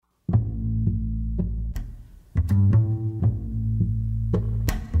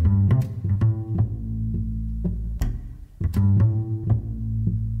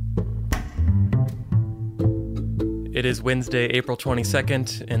It is Wednesday, April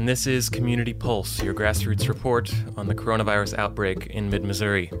 22nd, and this is Community Pulse, your grassroots report on the coronavirus outbreak in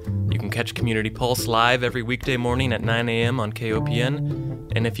mid-Missouri. You can catch Community Pulse live every weekday morning at 9 a.m. on KOPN,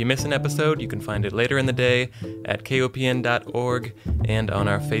 and if you miss an episode, you can find it later in the day at kopn.org and on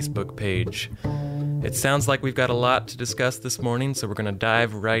our Facebook page. It sounds like we've got a lot to discuss this morning, so we're going to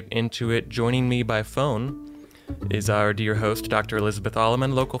dive right into it. Joining me by phone is our dear host, Dr. Elizabeth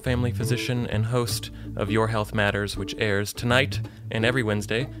Alleman, local family physician and host of Your Health Matters, which airs tonight and every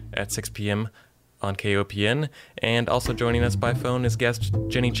Wednesday at 6 p.m. on KOPN. And also joining us by phone is guest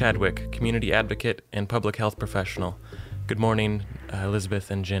Jenny Chadwick, community advocate and public health professional. Good morning,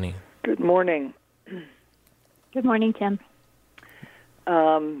 Elizabeth and Jenny. Good morning. Good morning, Tim.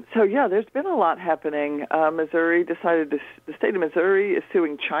 There's been a lot happening. Missouri decided the state of Missouri is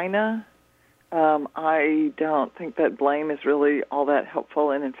suing China. I don't think that blame is really all that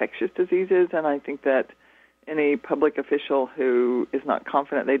helpful in infectious diseases, and I think that any public official who is not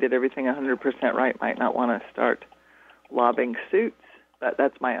confident they did everything 100% right might not want to start lobbing suits.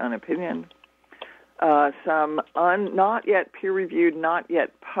 That's my own opinion. Some not yet peer-reviewed, not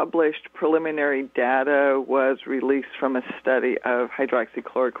yet published preliminary data was released from a study of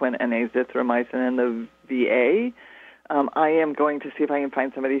hydroxychloroquine and azithromycin in the VA. I am going to see if I can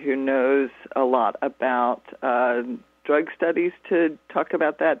find somebody who knows a lot about drug studies to talk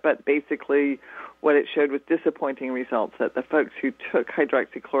about that, but basically what it showed was disappointing results, that the folks who took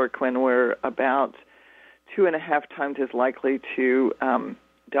hydroxychloroquine were about 2.5 times as likely to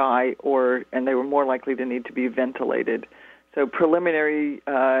die, and they were more likely to need to be ventilated. So preliminary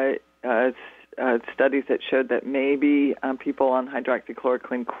studies that showed that maybe people on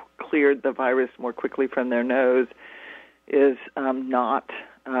hydroxychloroquine cleared the virus more quickly from their nose is not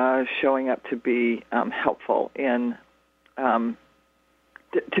showing up to be helpful in to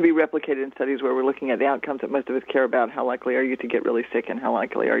be replicated in studies where we're looking at the outcomes that most of us care about. How likely are you to get really sick and how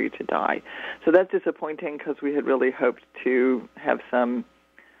likely are you to die? So that's disappointing because we had really hoped to have some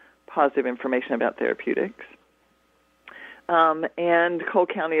positive information about therapeutics. And Cole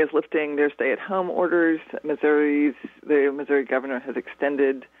County is lifting their stay-at-home orders. The Missouri governor has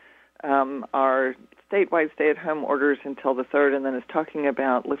extended our statewide stay-at-home orders until the 3rd, and then is talking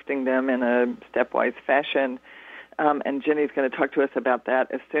about lifting them in a stepwise fashion. And Jenny's going to talk to us about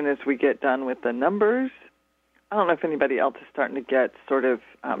that as soon as we get done with the numbers. I don't know if anybody else is starting to get sort of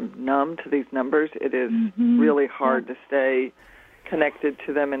numb to these numbers. It is really hard to stay connected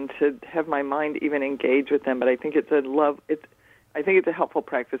to them and to have my mind even engage with them. But I think it's a helpful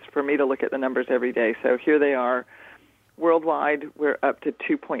practice for me to look at the numbers every day. So here they are. Worldwide, we're up to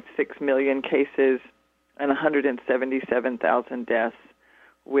 2.6 million cases and 177,000 deaths,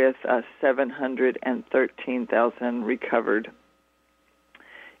 with 713,000 recovered.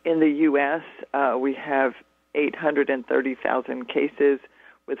 In the U.S., we have 830,000 cases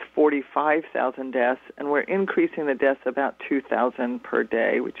with 45,000 deaths, and we're increasing the deaths about 2,000 per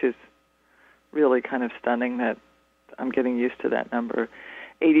day, which is really kind of stunning that I'm getting used to that number.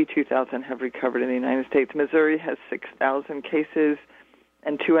 82,000 have recovered in the United States. Missouri has 6,000 cases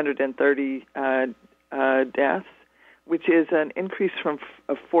and 230 deaths, which is an increase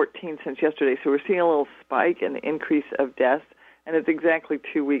of 14 since yesterday. So we're seeing a little spike in the increase of deaths, and it's exactly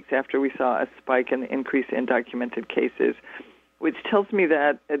 2 weeks after we saw a spike in the increase in documented cases, which tells me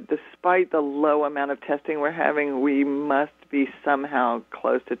that despite the low amount of testing we're having, we must be somehow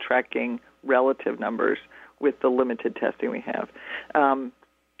close to tracking relative numbers with the limited testing we have.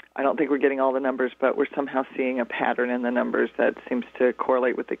 I don't think we're getting all the numbers, but we're somehow seeing a pattern in the numbers that seems to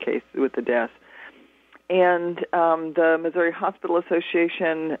correlate with the deaths. And the Missouri Hospital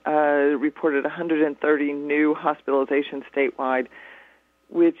Association reported 130 new hospitalizations statewide,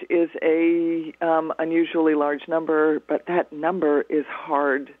 which is a unusually large number, but that number is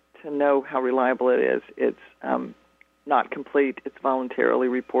hard to know how reliable it is. It's not complete. It's voluntarily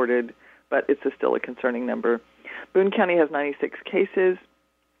reported, but it's still a concerning number. Boone County has 96 cases,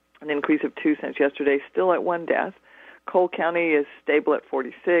 an increase of 2 since yesterday, still at 1 death. Cole County is stable at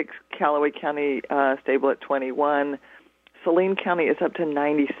 46. Callaway County stable at 21. Saline County is up to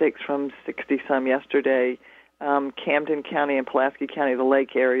 96 from 60-some yesterday. Camden County and Pulaski County, the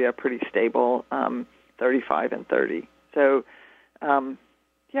lake area, pretty stable, 35 and 30. So,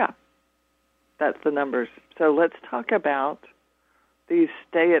 that's the numbers. So let's talk about these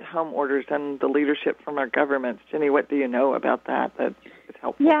stay-at-home orders and the leadership from our governments. Jenny, what do you know about that is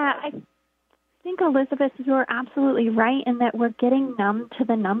helpful? Yeah, I think, Elizabeth, you're absolutely right in that we're getting numb to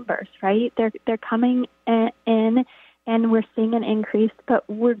the numbers, right? They're coming in, and we're seeing an increase, but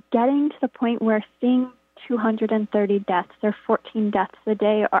we're getting to the point where seeing 230 deaths or 14 deaths a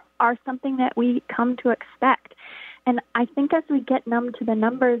day are something that we come to expect. And I think as we get numb to the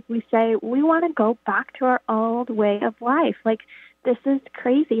numbers, we say, we want to go back to our old way of life. Like, this is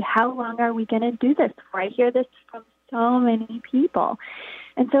crazy. How long are we going to do this for? I hear this from so many people.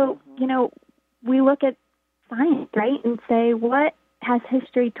 And so, we look at science, right, and say, what has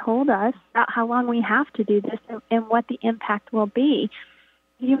history told us about how long we have to do this and what the impact will be?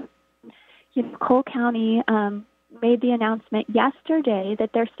 Cole County made the announcement yesterday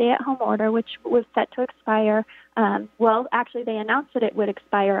that their stay-at-home order, which was set to expire, they announced that it would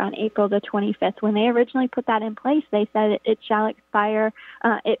expire on April the 25th. When they originally put that in place, they said it shall expire.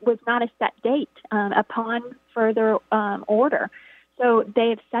 It was not a set date upon further order. So they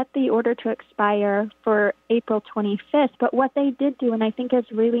have set the order to expire for April 25th. But what they did do, and I think is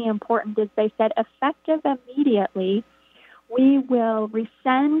really important, is they said effective immediately, we will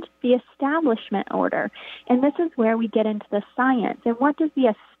rescind the establishment order. And this is where we get into the science. And what does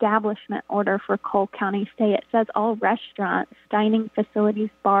the establishment order for Cole County say? It says all restaurants, dining facilities,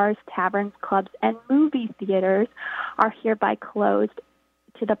 bars, taverns, clubs, and movie theaters are hereby closed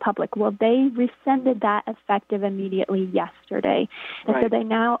to the public. Well, they rescinded that effective immediately yesterday. And so they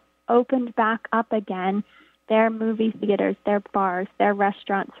now opened back up again their movie theaters, their bars, their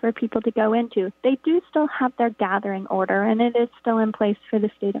restaurants for people to go into. They do still have their gathering order, and it is still in place for the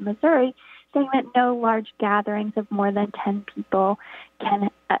state of Missouri, saying that no large gatherings of more than 10 people can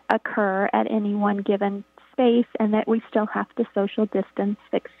occur at any one given space, and that we still have to social distance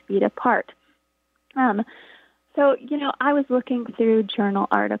 6 feet apart. So, I was looking through journal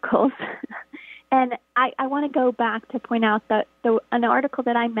articles, and I want to go back to point out that an article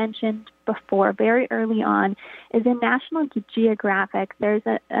that I mentioned before, very early on, is in National Geographic. There's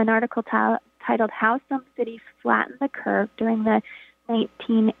an article titled How Some Cities Flattened the Curve During the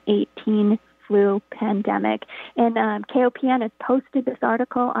 1918 Flu Pandemic. And KOPN has posted this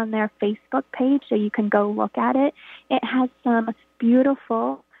article on their Facebook page, so you can go look at it. It has some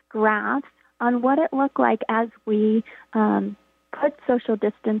beautiful graphs on what it looked like as we put social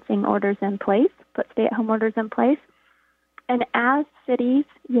distancing orders in place, put stay-at-home orders in place. And as cities,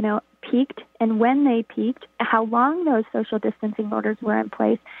 peaked, and when they peaked, how long those social distancing orders were in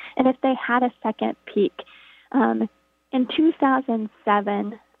place, and if they had a second peak. In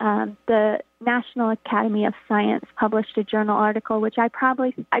 2007, the National Academy of Science published a journal article, which I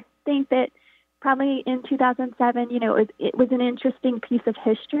think that probably in 2007, it was an interesting piece of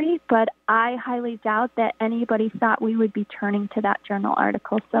history, but I highly doubt that anybody thought we would be turning to that journal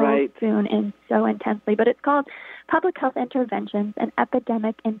article so soon and so intensely. But it's called Public Health Interventions and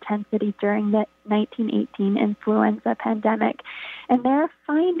Epidemic Intensity During the 1918 Influenza Pandemic. And their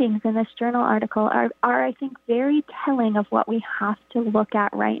findings in this journal article are, I think, very telling of what we have to look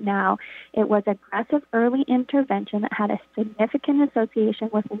at right now. It was aggressive early intervention that had a significant association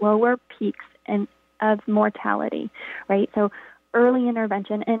with lower peaks of mortality, right? So early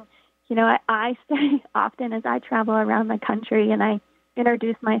intervention. And, I say often as I travel around the country and I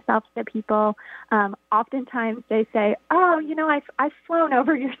introduce myself to people, oftentimes they say, oh, I've flown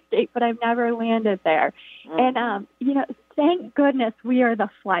over your state, but I've never landed there. Mm-hmm. And, thank goodness we are the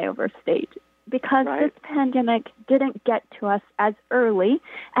flyover state, because this pandemic didn't get to us as early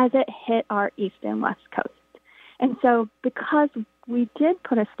as it hit our east and west coast. And so because we did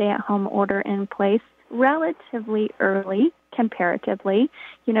put a stay-at-home order in place relatively early, comparatively,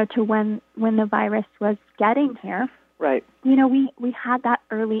 to when the virus was getting here, we had that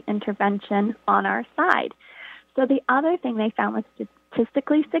early intervention on our side. So the other thing they found was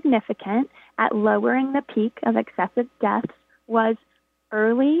statistically significant at lowering the peak of excessive deaths was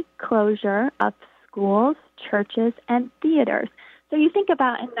early closure of schools, churches, and theaters. So you think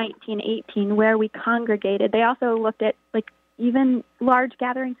about in 1918 where we congregated, they also looked at even large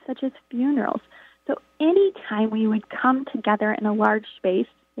gatherings such as funerals. So any time we would come together in a large space,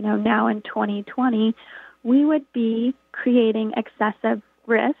 now in 2020, we would be creating excessive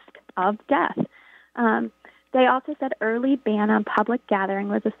risk of death. They also said early ban on public gathering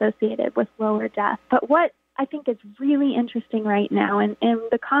was associated with lower death. But what I think is really interesting right now, and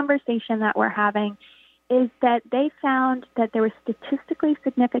the conversation that we're having, is that they found that there were statistically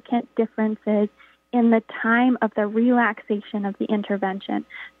significant differences in the time of the relaxation of the intervention.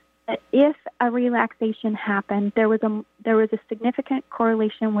 If a relaxation happened, there was a significant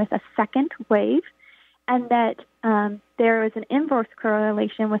correlation with a second wave, and that there was an inverse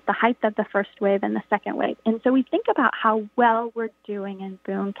correlation with the height of the first wave and the second wave. And so we think about how well we're doing in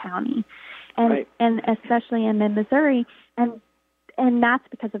Boone County, and especially in mid-Missouri, and that's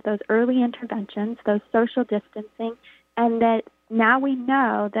because of those early interventions, those social distancing, and that now we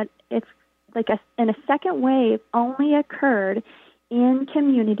know that it's in a second wave only occurred in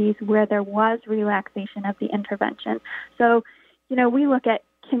communities where there was relaxation of the intervention. So, we look at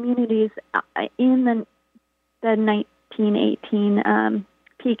communities in the 1918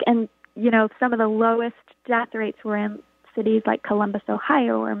 peak, and, some of the lowest death rates were in cities like Columbus,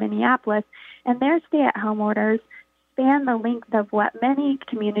 Ohio, or Minneapolis, and their stay-at-home orders span the length of what many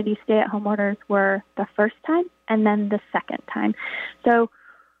community stay-at-home orders were the first time and then the second time. So,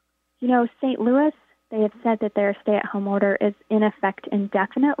 St. Louis, they have said that their stay-at-home order is in effect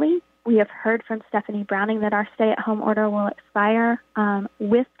indefinitely. We have heard from Stephanie Browning that our stay-at-home order will expire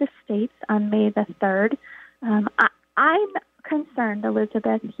with the states on May the 3rd. I'm concerned,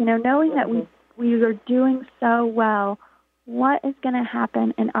 Elizabeth, knowing that we are doing so well, what is going to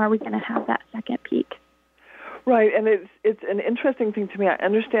happen, and are we going to have that second peak? Right, and it's an interesting thing to me. I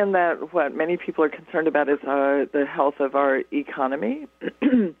understand that what many people are concerned about is the health of our economy,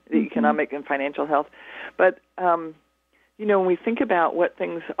 the economic and financial health. But, when we think about what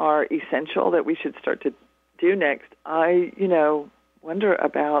things are essential that we should start to do next, I, wonder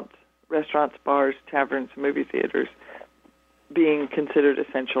about restaurants, bars, taverns, movie theaters being considered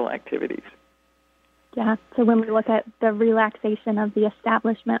essential activities. Yeah, so when we look at the relaxation of the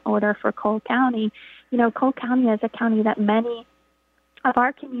establishment order for Cole County, Cole County is a county that many of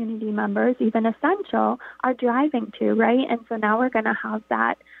our community members, even essential, are driving to, right? And so now we're going to have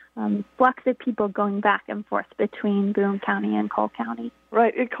that flux of people going back and forth between Boone County and Cole County.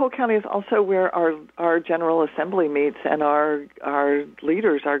 Right. Cole County is also where our General Assembly meets and our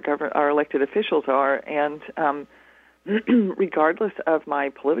leaders, our elected officials are, and regardless of my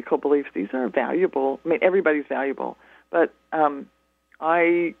political beliefs, these are valuable. I mean, everybody's valuable, but the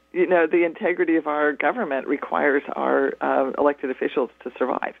integrity of our government requires our elected officials to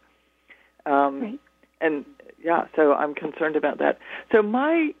survive. Right. And so I'm concerned about that. So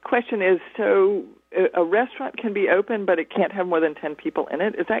my question is, so a restaurant can be open, but it can't have more than 10 people in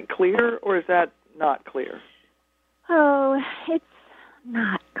it. Is that clear, or is that not clear? Oh, it's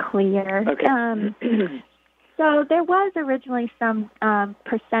not clear. Okay. So there was originally some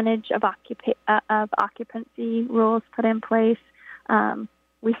percentage of occupancy rules put in place.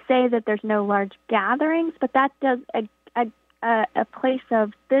 We say that there's no large gatherings, but that does a place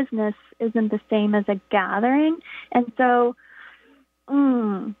of business isn't the same as a gathering, and so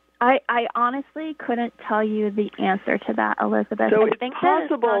I honestly couldn't tell you the answer to that, Elizabeth. So I think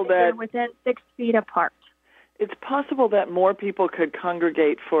possible that you're within 6 feet apart. It's possible that more people could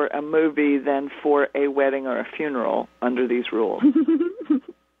congregate for a movie than for a wedding or a funeral under these rules.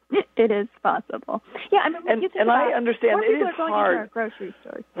 It is possible. Yeah, I mean, and I understand it is hard. Grocery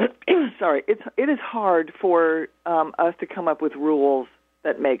stores. Sorry, it is hard for us to come up with rules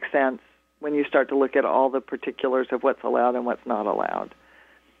that make sense when you start to look at all the particulars of what's allowed and what's not allowed.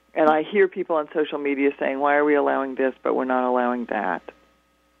 And I hear people on social media saying, "Why are we allowing this, but we're not allowing that?"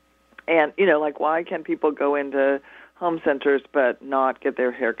 And, why can people go into home centers but not get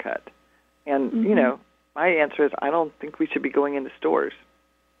their hair cut? And, my answer is I don't think we should be going into stores.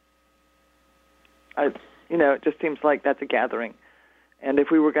 It just seems like that's a gathering. And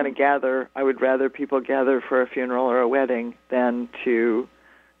if we were going to gather, I would rather people gather for a funeral or a wedding than to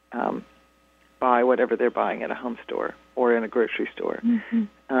buy whatever they're buying at a home store or in a grocery store.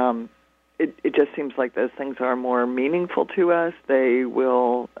 Mm-hmm. It just seems like those things are more meaningful to us. They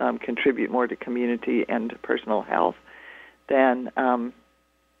will contribute more to community and personal health than, I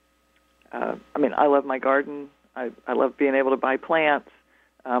love my garden. I love being able to buy plants.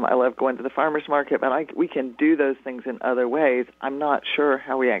 I love going to the farmer's market, but we can do those things in other ways. I'm not sure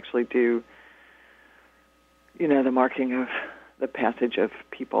how we actually do, the marking of the passage of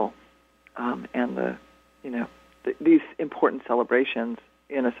people and these important celebrations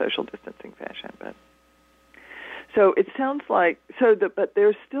in a social distancing fashion. But so it sounds like but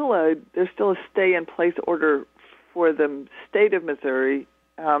there's still a stay in place order for the state of Missouri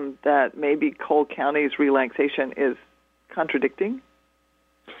that maybe Cole County's relaxation is contradicting.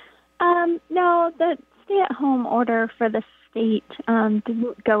 No, the stay-at-home order for the state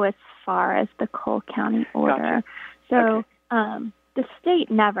didn't go as far as the Cole County order. Gotcha. So the state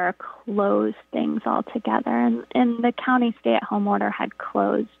never closed things altogether, and the county stay-at-home order had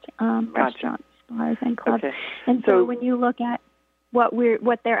closed restaurants, bars, and clubs. Okay. And so when you look at what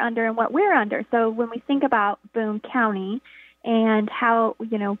they're under and what we're under, so when we think about Boone County and how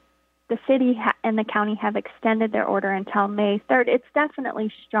the city and the county have extended their order until May 3rd, it's definitely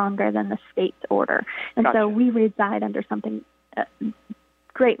stronger than the state's order. And Gotcha. So we reside under something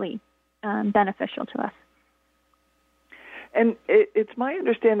greatly beneficial to us. And it's my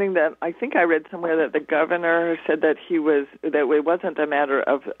understanding that I think I read somewhere that the governor said that it wasn't a matter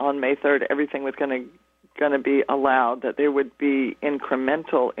of on May 3rd everything was going to going to be allowed, that there would be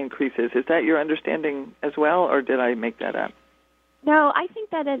incremental increases. Is that your understanding as well, or did I make that up? No, I think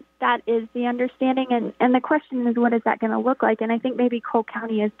that is the understanding, and the question is, what is that going to look like? And I think maybe Cole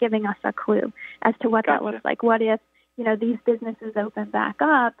County is giving us a clue as to what that looks like. What if, these businesses open back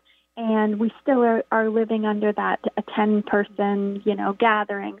up and we still are living under that 10-person,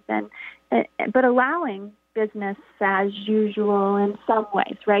 gatherings, but allowing business as usual in some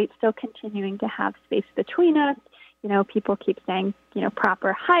ways, right? Still continuing to have space between us. People keep saying,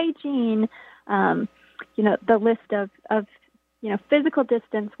 proper hygiene, the list of physical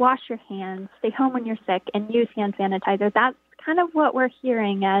distance, wash your hands, stay home when you're sick, and use hand sanitizer. That's kind of what we're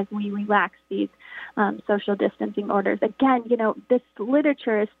hearing as we relax these social distancing orders. Again, this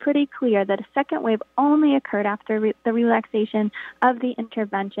literature is pretty clear that a second wave only occurred after the relaxation of the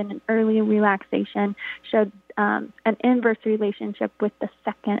intervention, and early relaxation showed an inverse relationship with the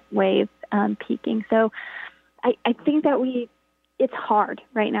second wave peaking. So I think that it's hard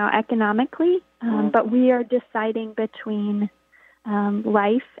right now economically, but we are deciding between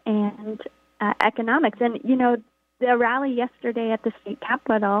life and economics. And, the rally yesterday at the state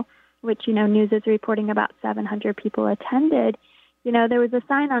capitol, which, news is reporting about 700 people attended, there was a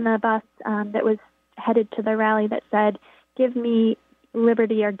sign on a bus that was headed to the rally that said, "Give me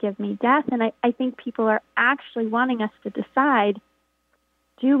liberty or give me death." And I think people are actually wanting us to decide,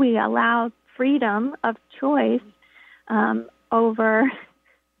 do we allow freedom of choice over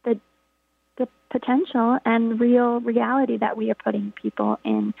the potential and real reality that we are putting people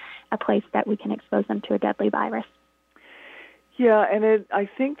in a place that we can expose them to a deadly virus? Yeah, and I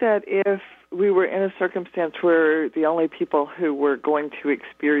think that if we were in a circumstance where the only people who were going to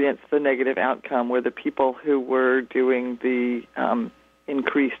experience the negative outcome were the people who were doing the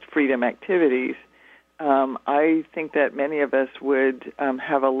increased freedom activities, I think that many of us would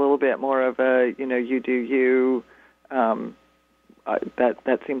have a little bit more of a, you do you.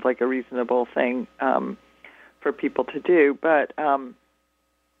 That seems like a reasonable thing for people to do. But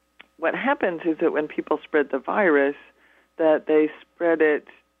what happens is that when people spread the virus, that they spread it.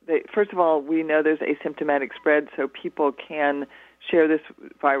 First of all, we know there's asymptomatic spread, so people can share this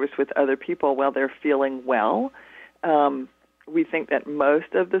virus with other people while they're feeling well. We think that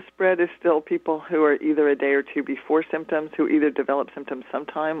most of the spread is still people who are either a day or two before symptoms, who either develop symptoms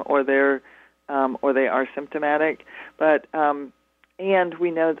sometime or they are symptomatic. But and we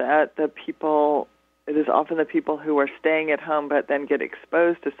know that it is often the people who are staying at home but then get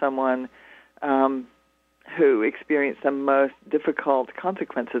exposed to someone who experience the most difficult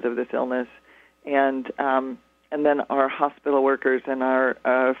consequences of this illness, and then our hospital workers and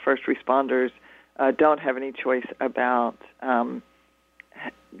our first responders don't have any choice about,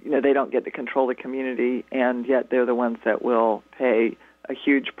 they don't get to control the community, and yet they're the ones that will pay a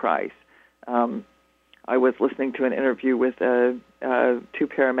huge price. I was listening to an interview with two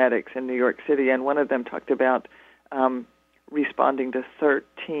paramedics in New York City, and one of them talked about responding to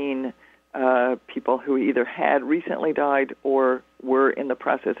 13 people who either had recently died or were in the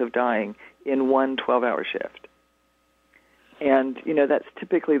process of dying in one 12-hour shift. And, that's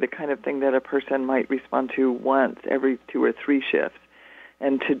typically the kind of thing that a person might respond to once every 2 or 3 shifts.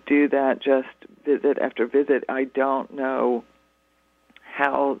 And to do that just visit after visit, I don't know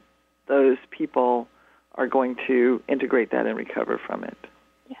how those people are going to integrate that and recover from it.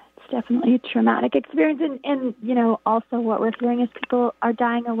 Yeah, it's definitely a traumatic experience. And also what we're hearing is people are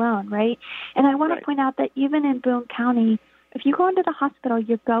dying alone, right? And I want to point out that even in Boone County, if you go into the hospital,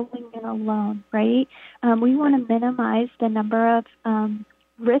 you're going in alone, right? We want to minimize the number of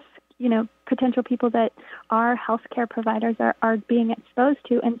risk, potential people that our healthcare providers are being exposed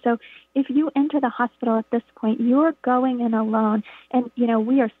to. And so if you enter the hospital at this point, you're going in alone. And,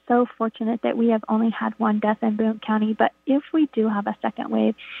 we are so fortunate that we have only had one death in Boone County. But if we do have a second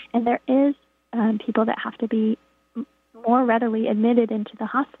wave, and there is people that have to be more readily admitted into the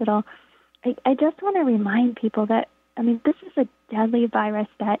hospital, I just want to remind people that, this is a deadly virus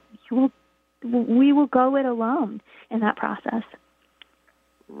that we will go it alone in that process.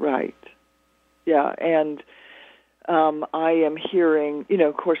 Right. Yeah, and I am hearing,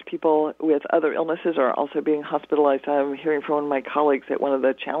 of course, people with other illnesses are also being hospitalized. I'm hearing from one of my colleagues that one of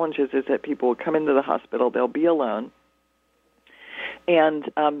the challenges is that people will come into the hospital, they'll be alone,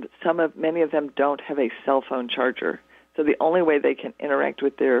 and many of them don't have a cell phone charger. So the only way they can interact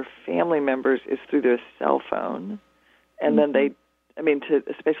with their family members is through their cell phone, and then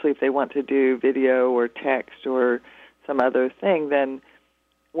especially if they want to do video or text or some other thing, then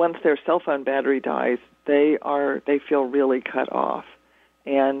once their cell phone battery dies, they feel really cut off.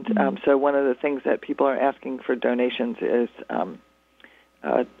 And so one of the things that people are asking for donations is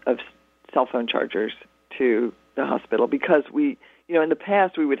of cell phone chargers to the hospital, because we, in the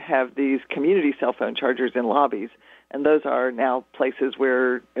past we would have these community cell phone chargers in lobbies, and those are now places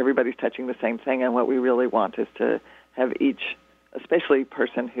where everybody's touching the same thing, and what we really want is to have each, especially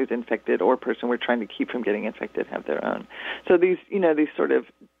person who's infected or person we're trying to keep from getting infected, have their own. So these sort of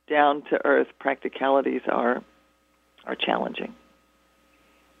down-to-earth practicalities are challenging.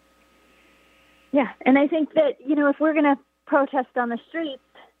 Yeah, and I think that, if we're going to protest on the streets,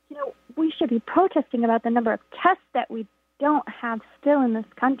 we should be protesting about the number of tests that we don't have still in this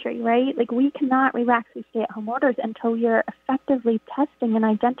country, right? Like, we cannot relax these stay-at-home orders until we are effectively testing and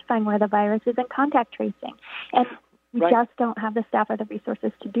identifying where the virus is and contact tracing. And we just don't have the staff or the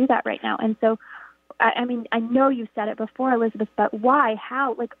resources to do that right now. And so, I mean, I know you said it before, Elizabeth, but why?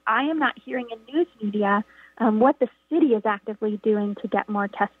 How? Like, I am not hearing in news media what the city is actively doing to get more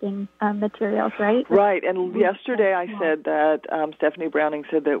testing materials, right? Right, and yesterday I said that Stephanie Browning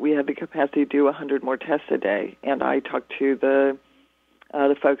said that we had the capacity to do 100 more tests a day, and I talked to the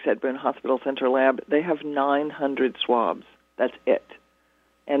folks at Boone Hospital Center Lab. They have 900 swabs. That's it,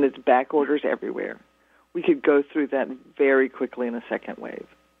 and it's back orders everywhere. We could go through that very quickly in a second wave.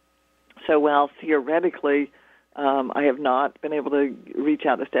 So while theoretically I have not been able to reach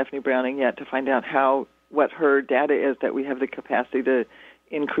out to Stephanie Browning yet to find out what her data is that we have the capacity to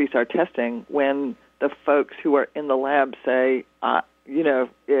increase our testing, when the folks who are in the lab say, if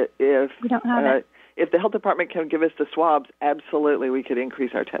we don't have it. If the health department can give us the swabs, absolutely we could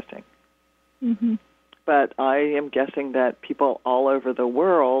increase our testing. Mm-hmm. But I am guessing that people all over the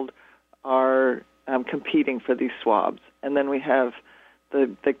world are competing for these swabs. And then we have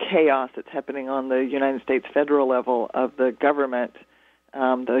the chaos that's happening on the United States federal level of the government,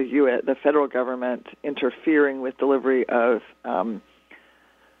 the federal government interfering with delivery of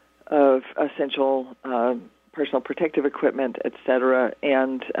essential personal protective equipment, et cetera.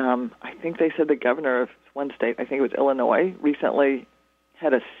 And I think they said the governor of one state, I think it was Illinois, recently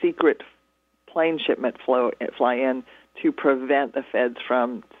had a secret plane shipment fly in to prevent the feds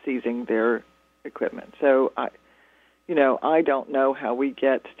from seizing their equipment. So I don't know how we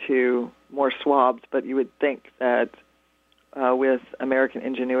get to more swabs, but you would think that with American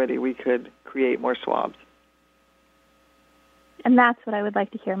ingenuity, we could create more swabs. And that's what I would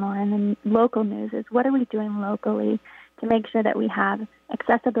like to hear more in the local news is, what are we doing locally to make sure that we have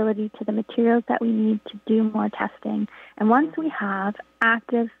accessibility to the materials that we need to do more testing? And once we have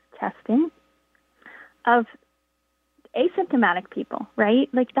active testing of asymptomatic people, right?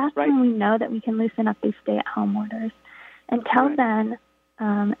 Like, that's when we know that we can loosen up these stay-at-home orders. Until then,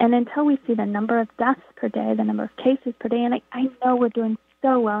 and until we see the number of deaths per day, the number of cases per day, and I know we're doing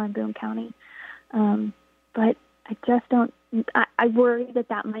so well in Boone County, but I just don't, I worry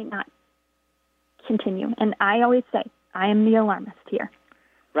that might not continue. And I always say, I am the alarmist here.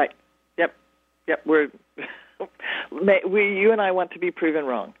 Right. Yep. You and I want to be proven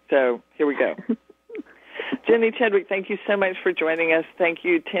wrong. So here we go. Jenny Chadwick, thank you so much for joining us. Thank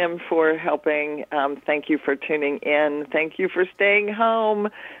you, Tim, for helping. Thank you for tuning in. Thank you for staying home.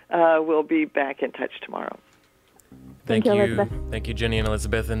 We'll be back in touch tomorrow. Thank you, Elizabeth. Thank you, Jenny and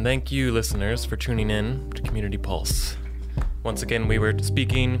Elizabeth, and thank you, listeners, for tuning in to Community Pulse. Once again, we were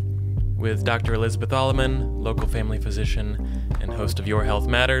speaking with Dr. Elizabeth Alleman, local family physician and host of Your Health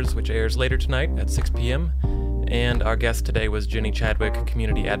Matters, which airs later tonight at 6 p.m., and our guest today was Jenny Chadwick,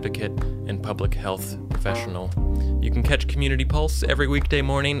 community advocate and public health professional. You can catch Community Pulse every weekday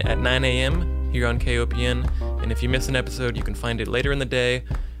morning at 9 a.m. here on KOPN, and if you miss an episode, you can find it later in the day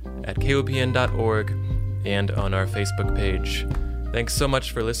at kopn.org and on our Facebook page. Thanks so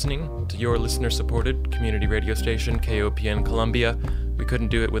much for listening to your listener-supported community radio station, KOPN Columbia. We couldn't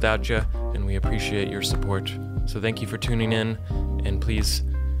do it without you, and we appreciate your support. So thank you for tuning in, and please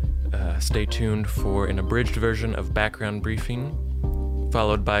stay tuned for an abridged version of Background Briefing,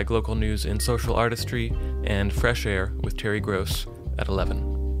 followed by local news in social artistry and Fresh Air with Terry Gross at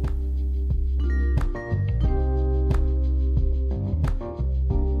 11.